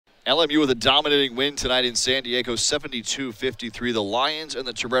LMU with a dominating win tonight in San Diego, 72-53. The Lions and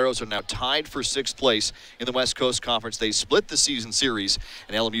the Toreros are now tied for 6th place in the West Coast Conference. They split the season series,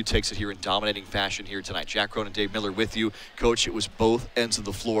 and LMU takes it here in dominating fashion here tonight. Jack Cronin, Dave Miller with you. Coach, it was both ends of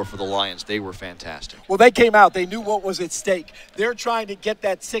the floor for the Lions. They were fantastic. Well, they came out. They knew what was at stake. They're trying to get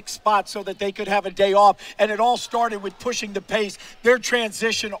that 6th spot so that they could have a day off, and it all started with pushing the pace. Their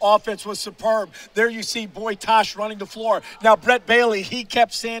transition offense was superb. There you see Boy Tosh running the floor. Now, Brett Bailey, he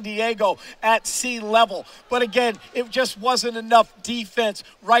kept San Diego at sea level. But again, it just wasn't enough defense.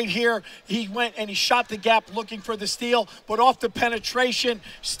 Right here, he went and he shot the gap looking for the steal, but off the penetration,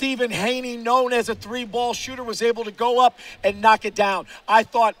 Stephen Haney, known as a 3-ball shooter, was able to go up and knock it down. I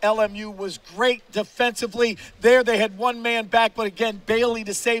thought LMU was great defensively. There they had one man back, but again, Bailey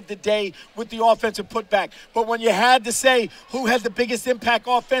to save the day with the offensive putback. But when you had to say who had the biggest impact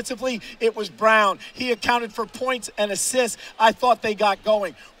offensively, it was Brown. He accounted for points and assists. I thought they got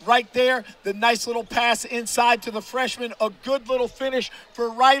going. Right there, the nice little pass inside to the freshman, a good little finish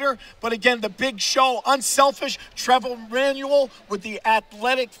for Ryder. But again, the big show, unselfish, Trevor Manuel with the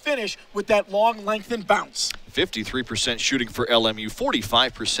athletic finish with that long lengthened bounce. 53% shooting for LMU,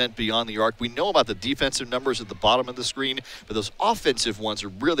 45% beyond the arc. We know about the defensive numbers at the bottom of the screen, but those offensive ones are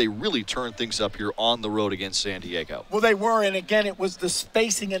really turned things up here on the road against San Diego. Well, they were, and again, it was the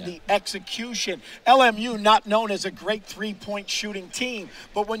spacing and the execution. LMU, not known as a great three-point shooting team,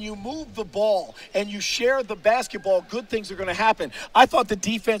 but when you move the ball and you share the basketball, good things are going to happen. I thought the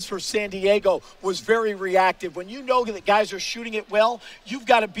defense for San Diego was very reactive. When you know that guys are shooting it well, you've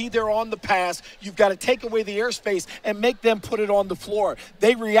got to be there on the pass. You've got to take away the airspace and make them put it on the floor.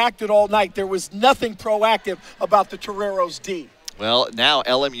 They reacted all night. There was nothing proactive about the Toreros D. Well, now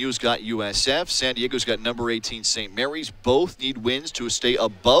LMU's got USF. San Diego's got number 18 St. Mary's. Both need wins to stay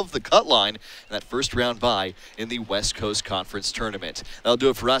above the cut line in that first round bye in the West Coast Conference Tournament. That'll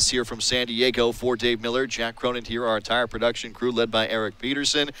do it for us here from San Diego. For Dave Miller, Jack Cronin here, our entire production crew led by Eric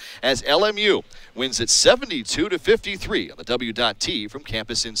Peterson, as LMU wins at 72-53 on the W.T from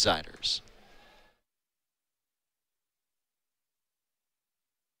Campus Insiders.